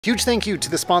Huge thank you to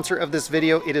the sponsor of this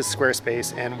video. It is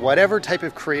Squarespace, and whatever type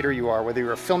of creator you are, whether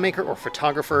you're a filmmaker or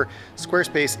photographer,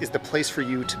 Squarespace is the place for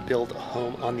you to build a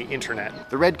home on the internet.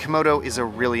 The Red Komodo is a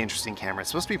really interesting camera. It's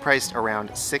supposed to be priced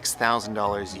around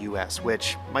 $6,000 US,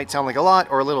 which might sound like a lot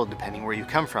or a little depending where you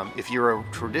come from. If you're a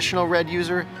traditional Red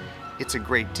user, it's a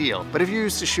great deal. But if you're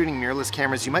used to shooting mirrorless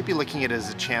cameras, you might be looking at it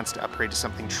as a chance to upgrade to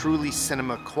something truly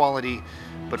cinema quality,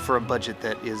 but for a budget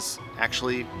that is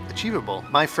actually achievable.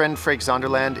 My friend Frank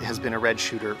Zonderland has been a Red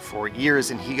shooter for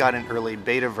years, and he got an early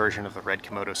beta version of the Red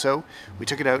Komodo, so we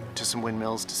took it out to some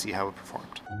windmills to see how it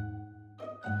performed.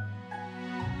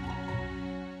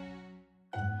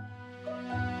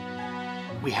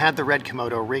 We had the Red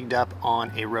Komodo rigged up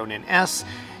on a Ronin S,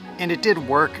 and it did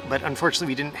work, but unfortunately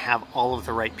we didn't have all of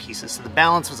the right pieces, so the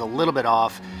balance was a little bit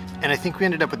off, and I think we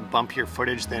ended up with bumpier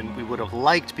footage than we would have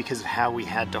liked because of how we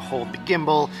had to hold the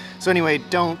gimbal. So anyway,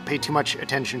 don't pay too much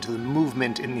attention to the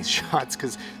movement in these shots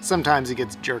because sometimes it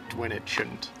gets jerked when it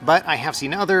shouldn't. But I have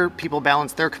seen other people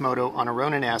balance their Komodo on a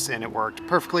Ronin S and it worked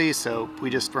perfectly, so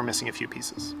we just were missing a few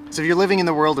pieces. So if you're living in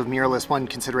the world of mirrorless, one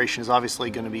consideration is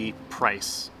obviously going to be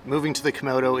price. Moving to the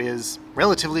Komodo is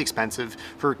relatively expensive.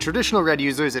 For traditional Red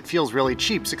users, it feels really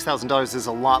cheap. $6,000 is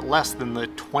a lot less than the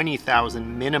 $20,000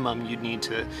 minimum you'd need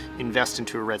to invest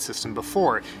into a Red system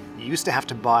before. You used to have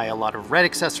to buy a lot of Red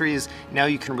accessories. Now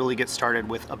you can really get started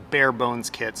with a bare bones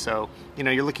kit. So,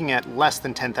 you're looking at less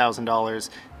than $10,000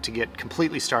 to get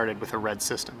completely started with a Red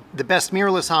system. The best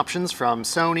mirrorless options from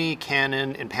Sony,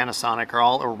 Canon, and Panasonic are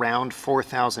all around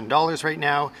 $4,000 right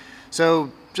now.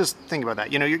 So just think about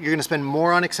that. You're going to spend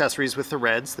more on accessories with the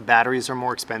Reds. The batteries are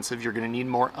more expensive. You're going to need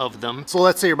more of them. So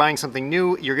let's say you're buying something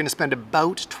new. You're going to spend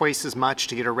about twice as much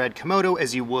to get a Red Komodo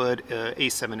as you would a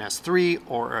A7S III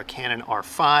or a Canon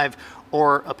R5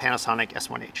 or a Panasonic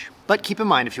S1H. But keep in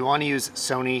mind, if you want to use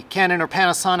Sony, Canon, or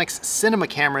Panasonic's cinema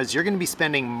cameras, you're going to be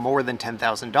spending more than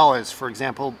 $10,000. For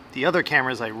example, the other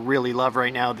cameras I really love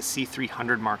right now, the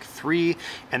C300 Mark III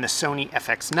and the Sony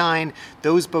FX9,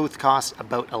 those both cost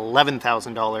about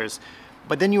 $11,000.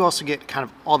 But then you also get kind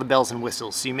of all the bells and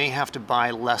whistles, so you may have to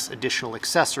buy less additional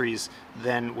accessories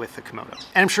than with the Komodo.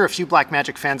 And I'm sure a few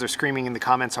Blackmagic fans are screaming in the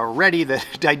comments already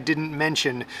that I didn't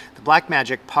mention the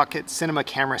Blackmagic Pocket Cinema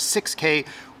Camera 6K,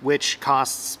 which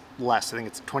costs less. I think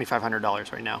it's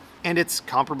 $2,500 right now. And it's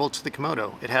comparable to the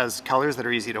Komodo. It has colors that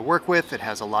are easy to work with. It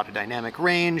has a lot of dynamic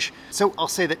range. So I'll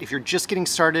say that if you're just getting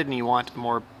started and you want a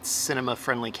more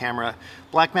cinema-friendly camera,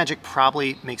 Blackmagic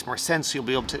probably makes more sense. You'll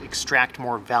be able to extract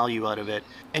more value out of it.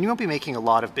 And you won't be making a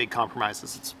lot of big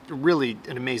compromises. It's really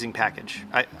an amazing package.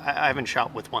 I haven't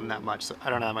shot with one that much, so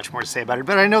I don't have much more to say about it,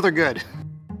 but I know they're good.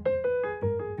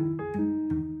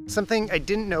 Something I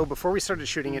didn't know before we started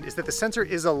shooting it is that the sensor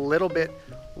is a little bit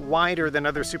wider than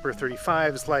other Super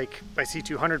 35s, like my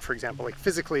C200, for example. Like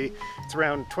physically, it's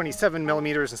around 27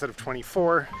 millimeters instead of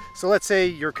 24. So let's say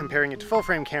you're comparing it to full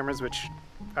frame cameras, which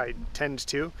I tend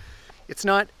to. It's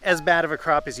not as bad of a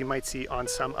crop as you might see on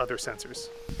some other sensors.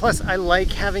 Plus, I like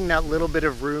having that little bit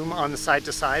of room on the side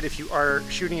to side. If you are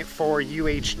shooting it for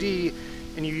UHD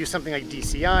and you use something like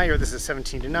DCI, or this is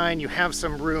 17:9, you have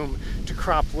some room to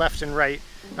crop left and right.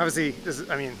 Obviously, this is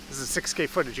 6K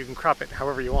footage. You can crop it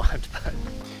however you want. But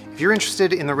if you're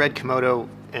interested in the Red Komodo,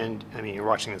 and you're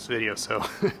watching this video, so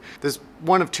there's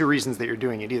one of two reasons that you're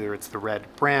doing it. Either it's the Red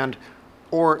brand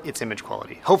or it's image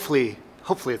quality. Hopefully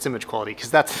it's image quality,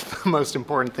 because that's the most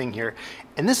important thing here.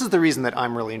 And this is the reason that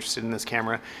I'm really interested in this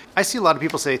camera. I see a lot of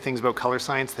people say things about color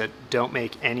science that don't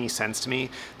make any sense to me.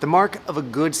 The mark of a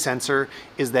good sensor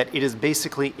is that it is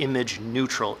basically image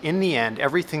neutral. In the end,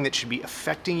 everything that should be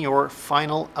affecting your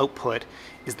final output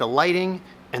is the lighting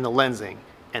and the lensing,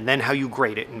 and then how you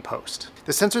grade it in post.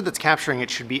 The sensor that's capturing it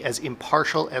should be as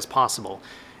impartial as possible.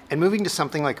 And moving to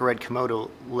something like a Red Komodo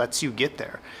lets you get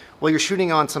there. While you're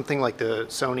shooting on something like the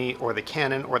Sony or the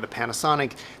Canon or the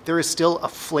Panasonic, there is still a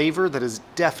flavor that is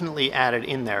definitely added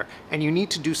in there, and you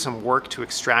need to do some work to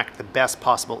extract the best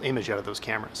possible image out of those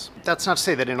cameras. That's not to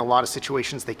say that in a lot of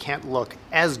situations they can't look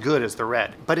as good as the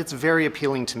Red, but it's very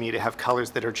appealing to me to have colors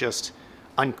that are just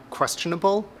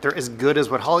unquestionable. They're as good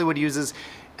as what Hollywood uses,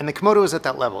 and the Komodo is at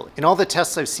that level. In all the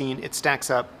tests I've seen, it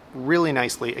stacks up really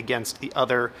nicely against the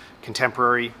other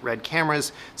contemporary Red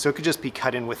cameras, so it could just be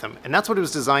cut in with them. And that's what it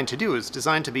was designed to do. It was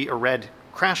designed to be a Red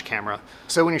crash camera.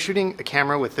 So when you're shooting a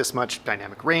camera with this much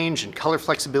dynamic range and color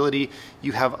flexibility,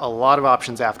 you have a lot of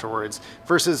options afterwards,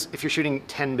 versus if you're shooting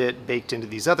 10-bit baked into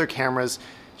these other cameras,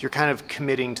 you're kind of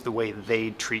committing to the way they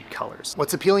treat colors.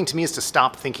 What's appealing to me is to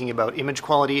stop thinking about image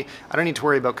quality. I don't need to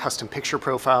worry about custom picture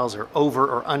profiles or over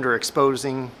or under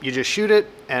exposing. You just shoot it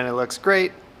and it looks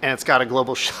great, and it's got a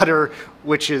global shutter,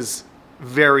 which is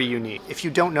very unique. If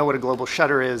you don't know what a global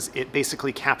shutter is, it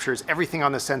basically captures everything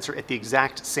on the sensor at the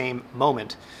exact same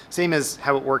moment, same as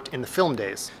how it worked in the film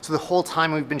days. So the whole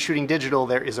time we've been shooting digital,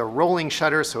 there is a rolling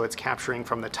shutter, so it's capturing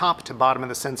from the top to bottom of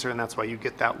the sensor, and that's why you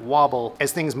get that wobble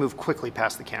as things move quickly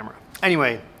past the camera.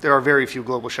 Anyway, there are very few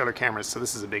global shutter cameras, so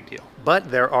this is a big deal. But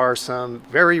there are some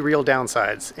very real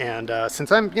downsides, and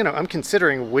since I'm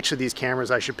considering which of these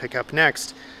cameras I should pick up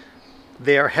next,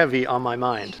 they are heavy on my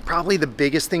mind. Probably the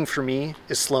biggest thing for me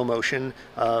is slow motion.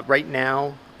 Right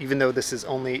now, even though this is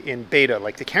only in beta,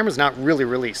 like the camera's not really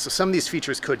released, so some of these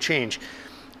features could change,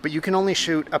 but you can only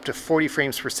shoot up to 40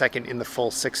 frames per second in the full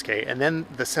 6K, and then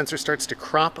the sensor starts to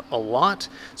crop a lot,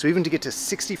 so even to get to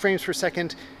 60 frames per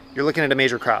second, you're looking at a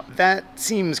major crop. That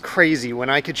seems crazy when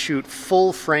I could shoot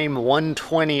full frame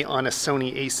 120 on a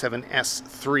Sony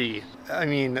a7S III. I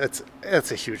mean,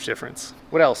 that's a huge difference.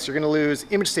 What else? You're gonna lose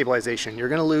image stabilization. You're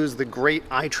gonna lose the great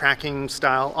eye tracking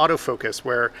style autofocus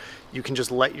where you can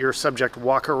just let your subject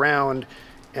walk around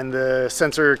and the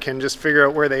sensor can just figure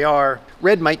out where they are.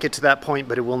 Red might get to that point,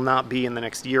 but it will not be in the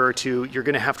next year or two. You're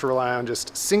gonna have to rely on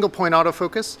just single point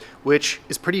autofocus, which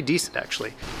is pretty decent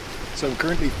actually. So I'm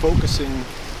currently focusing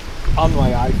on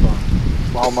my iPhone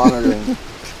while monitoring. I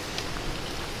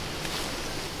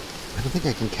don't think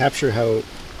I can capture how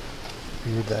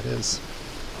weird that is.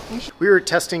 We were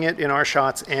testing it in our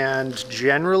shots, and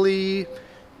generally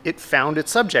it found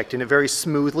its subject and it very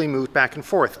smoothly moved back and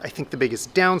forth. I think the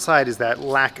biggest downside is that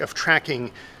lack of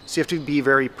tracking, so you have to be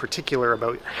very particular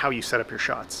about how you set up your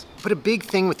shots. But a big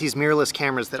thing with these mirrorless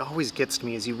cameras that always gets to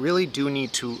me is you really do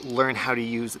need to learn how to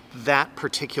use that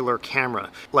particular camera.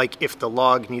 Like if the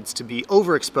log needs to be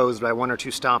overexposed by 1 or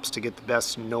 2 stops to get the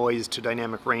best noise to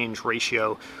dynamic range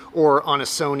ratio, or on a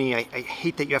Sony, I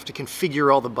hate that you have to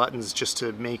configure all the buttons just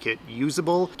to make it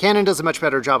usable. Canon does a much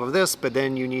better job of this, but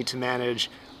then you need to manage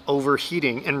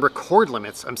overheating and record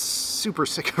limits. I'm super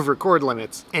sick of record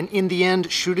limits. And in the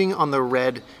end, shooting on the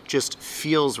Red just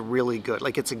feels really good.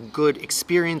 Like it's a good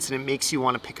experience and it makes you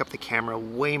want to pick up the camera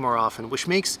way more often, which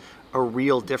makes a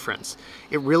real difference.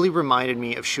 It really reminded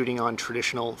me of shooting on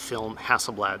traditional film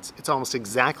Hasselblads. It's almost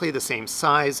exactly the same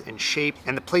size and shape,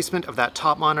 and the placement of that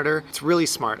top monitor, it's really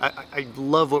smart. I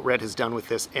love what Red has done with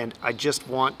this, and I just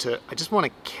want to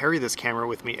carry this camera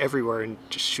with me everywhere and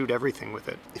just shoot everything with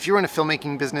it. If you're in a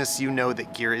filmmaking business, you know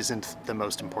that gear isn't the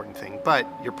most important thing, but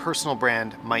your personal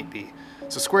brand might be.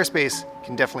 So Squarespace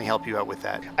can definitely help you out with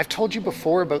that. I've told you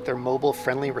before about their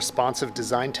mobile-friendly, responsive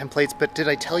design templates, but did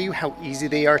I tell you how easy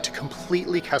they are to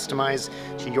completely customize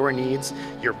to your needs?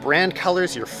 Your brand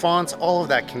colors, your fonts, all of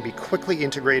that can be quickly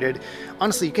integrated.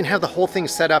 Honestly, you can have the whole thing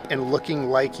set up and looking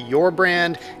like your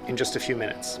brand in just a few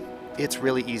minutes. It's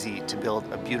really easy to build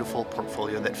a beautiful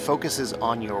portfolio that focuses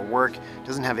on your work,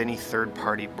 doesn't have any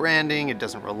third-party branding, it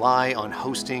doesn't rely on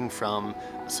hosting from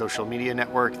a social media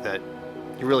network that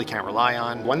you really can't rely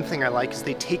on. One thing I like is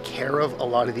they take care of a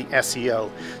lot of the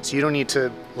SEO, so you don't need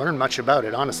to learn much about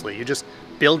it, honestly. You just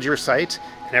build your site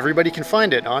and everybody can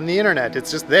find it on the internet. It's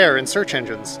just there in search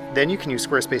engines. Then you can use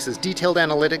Squarespace's detailed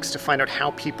analytics to find out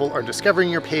how people are discovering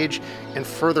your page and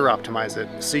further optimize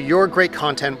it, so your great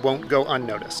content won't go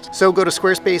unnoticed. So go to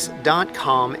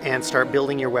squarespace.com and start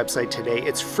building your website today.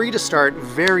 It's free to start,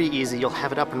 very easy. You'll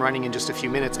have it up and running in just a few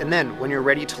minutes. And then when you're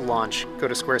ready to launch, go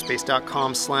to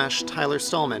squarespace.com/Tyler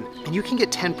Stallman, and you can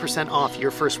get 10% off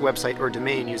your first website or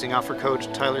domain using offer code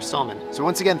Tyler Stallman. So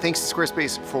once again, thanks to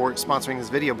Squarespace for sponsoring this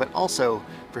video, but also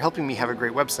for helping me have a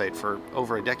great website for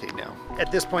over a decade now.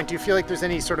 At this point, do you feel like there's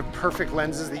any sort of perfect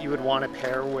lenses that you would want to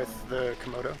pair with the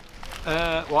Komodo?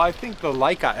 Well, I think the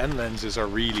Leica N lenses are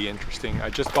really interesting. I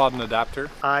just bought an adapter.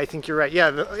 I think you're right.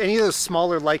 Yeah, any of those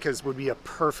smaller Leicas would be a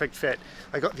perfect fit.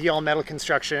 Like the all metal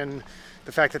construction,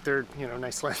 the fact that they're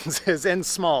nice lenses and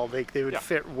small, they would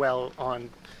fit well on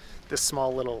this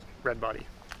small little red body.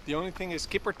 The only thing is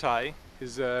Kippertie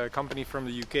is a company from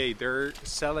the UK. They're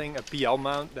selling a PL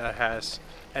mount that has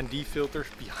ND filters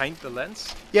behind the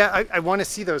lens. Yeah, I want to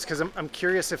see those because I'm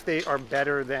curious if they are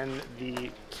better than the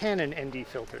Canon ND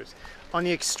filters. On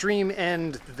the extreme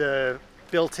end, the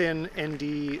built-in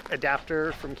ND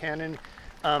adapter from Canon,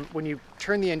 when you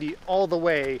turn the ND all the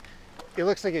way, it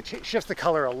looks like it shifts the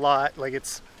color a lot. Like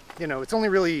it's only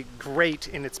really great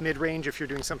in its mid-range if you're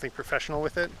doing something professional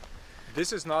with it.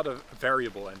 This is not a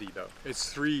variable ND though. It's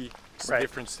 3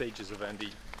 different stages of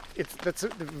ND. That's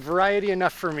variety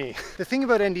enough for me. The thing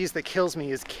about NDs that kills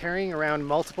me is carrying around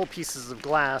multiple pieces of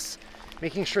glass,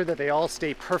 making sure that they all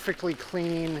stay perfectly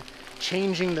clean,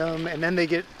 changing them, and then they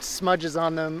get smudges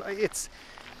on them. It's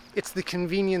the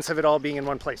convenience of it all being in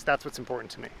one place. That's what's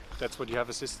important to me. That's what you have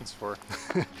assistants for.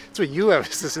 That's what you have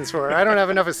assistants for. I don't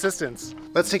have enough assistants.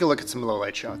 Let's take a look at some low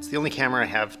light shots. The only camera I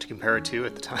have to compare it to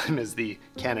at the time is the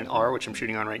Canon R, which I'm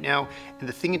shooting on right now. And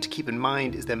the thing to keep in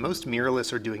mind is that most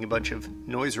mirrorless are doing a bunch of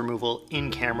noise removal in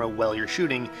camera while you're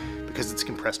shooting because it's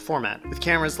compressed format. With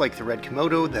cameras like the red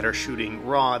Komodo that are shooting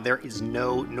RAW, there is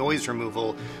no noise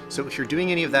removal. So if you're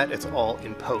doing any of that, it's all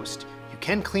in post.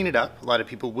 Can clean it up. A lot of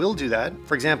people will do that.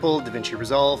 For example, DaVinci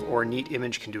Resolve or Neat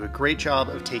Image can do a great job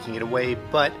of taking it away,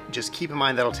 but just keep in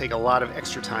mind that'll take a lot of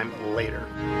extra time later.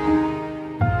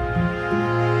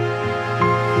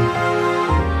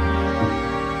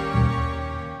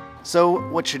 So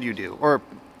what should you do? Or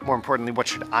more importantly, what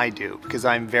should I do? Because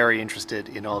I'm very interested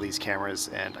in all these cameras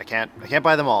and I can't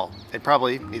buy them all. And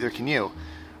probably neither can you.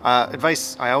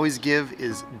 Advice I always give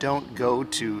is don't go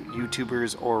to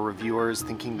YouTubers or reviewers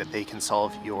thinking that they can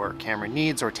solve your camera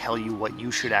needs or tell you what you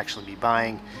should actually be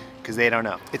buying, because they don't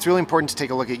know. It's really important to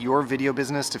take a look at your video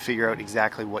business to figure out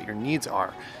exactly what your needs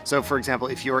are. So for example,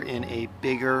 if you're in a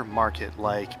bigger market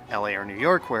like LA or New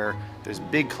York where there's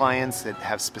big clients that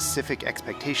have specific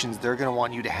expectations, they're going to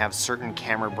want you to have certain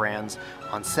camera brands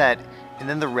on set. And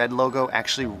then the red logo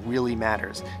actually really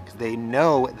matters because they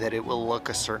know that it will look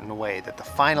a certain way, that the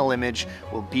final image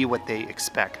will be what they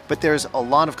expect. But there's a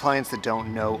lot of clients that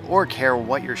don't know or care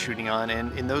what you're shooting on,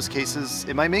 and in those cases,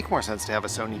 it might make more sense to have a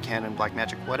Sony, Canon,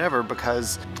 Blackmagic, whatever,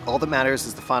 because all that matters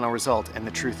is the final result. And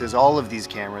the truth is all of these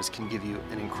cameras can give you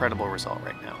an incredible result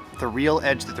right now. The real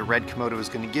edge that the red Komodo is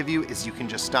going to give you is you can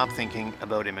just stop thinking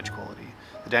about image quality.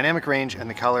 The dynamic range and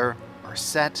the color are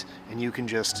set and you can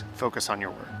just focus on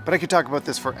your work. But I could talk about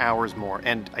this for hours more,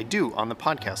 and I do on the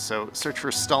podcast. So search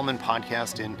for Stallman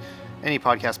Podcast in any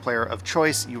podcast player of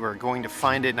choice. You are going to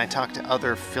find it, and I talk to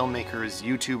other filmmakers,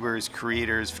 YouTubers,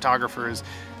 creators, photographers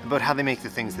about how they make the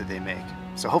things that they make.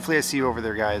 So hopefully I see you over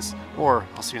there, guys, or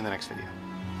I'll see you in the next video.